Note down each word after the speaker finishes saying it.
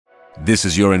This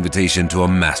is your invitation to a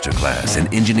masterclass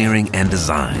in engineering and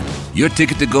design. Your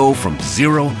ticket to go from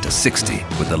 0 to 60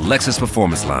 with the Lexus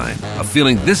Performance Line. A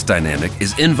feeling this dynamic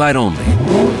is invite only.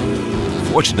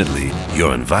 Fortunately,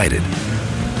 you're invited.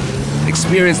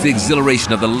 Experience the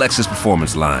exhilaration of the Lexus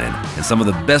Performance Line and some of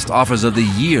the best offers of the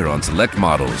year on select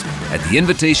models at the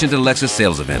Invitation to Lexus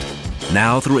sales event,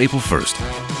 now through April 1st.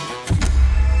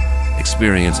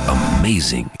 Experience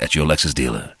amazing at your Lexus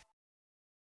dealer.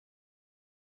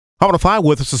 On the 5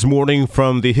 with us this morning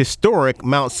from the historic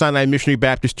Mount Sinai Missionary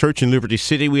Baptist Church in Liberty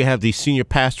City, we have the senior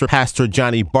pastor, Pastor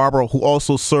Johnny Barber, who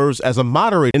also serves as a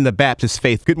moderator in the Baptist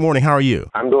faith. Good morning. How are you?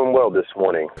 I'm doing well this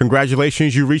morning.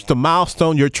 Congratulations. You reached a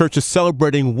milestone. Your church is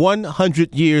celebrating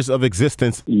 100 years of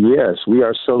existence. Yes, we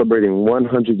are celebrating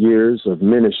 100 years of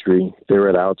ministry there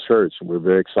at our church. We're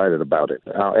very excited about it.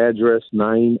 Our address,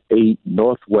 98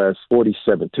 Northwest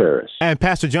 47th Terrace. And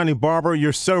Pastor Johnny Barber,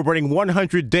 you're celebrating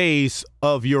 100 days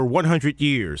of your 100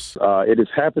 years. It is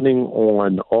happening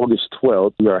on August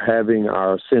 12th. We are having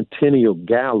our Centennial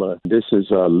Gala. This is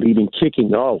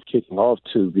kicking off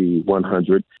to the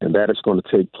 100, and that is going to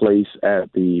take place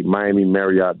at the Miami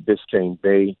Marriott Biscayne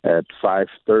Bay at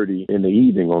 5:30 in the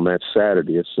evening on that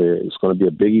Saturday. It's going to be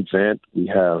a big event. We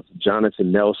have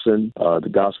Jonathan Nelson, the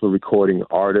gospel recording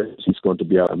artist. He's going to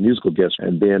be our musical guest,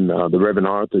 and then the Reverend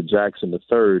Arthur Jackson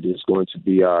III is going to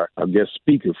be our guest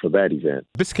speaker for that event.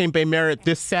 Biscayne Bay Marriott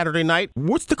this Saturday night.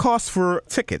 What's the cost for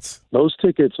tickets? Those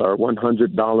tickets are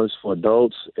 $100 for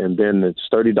adults, and then it's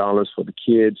 $30 for the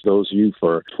kids, those youth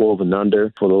for 12 and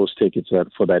under, for those tickets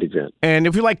for that event. And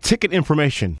if you like ticket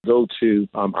information, go to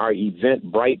our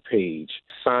Eventbrite page,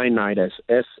 Sinai, that's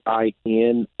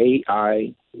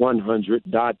SINAI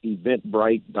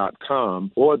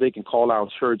 100.eventbrite.com, or they can call our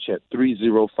church at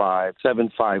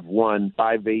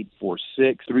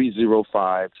 305-751-5846,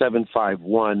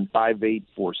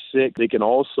 305-751-5846. They can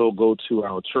also go to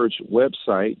our church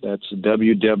website, that's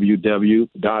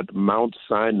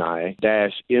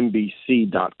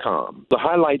www.mountsinai-mbc.com. The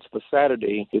highlights for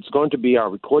Saturday, it's going to be our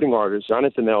recording artist,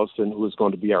 Jonathan Nelson, who is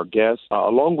going to be our guest,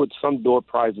 along with some door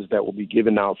prizes that will be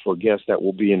given out for guests that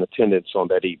will be in attendance on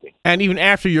that evening. And even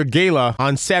after your gala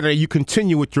on Saturday, you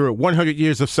continue with your 100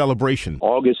 years of celebration.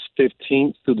 August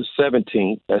 15th through the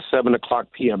 17th at 7 o'clock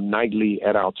p.m. nightly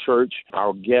at our church.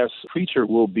 Our guest preacher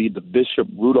will be the Bishop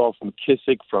Rudolph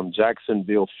McKissick from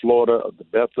Jacksonville, Florida, of the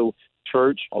Bethel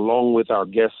Church, along with our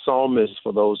guest psalmist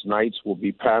for those nights will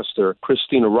be Pastor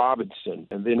Christina Robinson.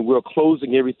 And then we're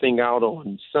closing everything out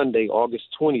on Sunday, August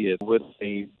 20th, with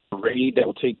a parade that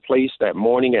will take place that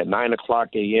morning at 9 o'clock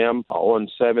a.m. on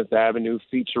 7th Avenue,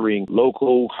 featuring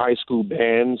local high school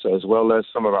bands as well as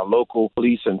some of our local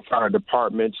police and fire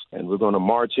departments. And we're going to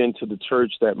march into the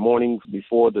church that morning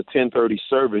before the 10:30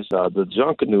 service. The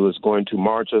Junkanoo is going to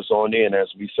march us on in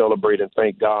as we celebrate and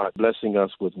thank God, blessing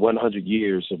us with 100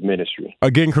 years of ministry.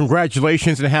 Again,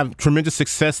 congratulations, and have tremendous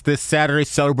success this Saturday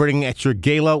celebrating at your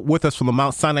gala. With us from the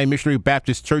Mount Sinai Missionary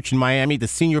Baptist Church in Miami, the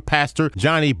senior pastor,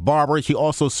 Johnny Barber. He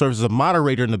also serves as a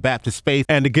moderator in the Baptist faith.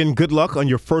 And again, good luck on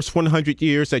your first 100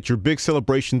 years at your big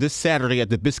celebration this Saturday at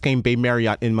the Biscayne Bay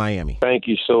Marriott in Miami. Thank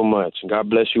you so much. God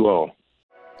bless you all.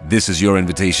 This is your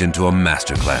invitation to a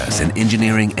masterclass in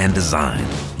engineering and design.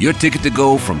 Your ticket to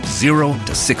go from 0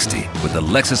 to 60 with the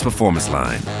Lexus Performance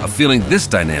Line. A feeling this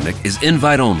dynamic is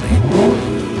invite only.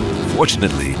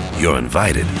 Fortunately, you're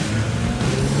invited.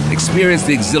 Experience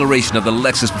the exhilaration of the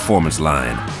Lexus Performance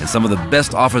Line and some of the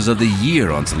best offers of the year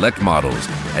on select models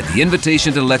at the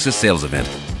Invitation to Lexus sales event,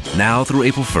 now through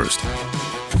April 1st.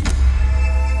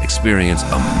 Experience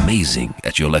amazing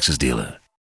at your Lexus dealer.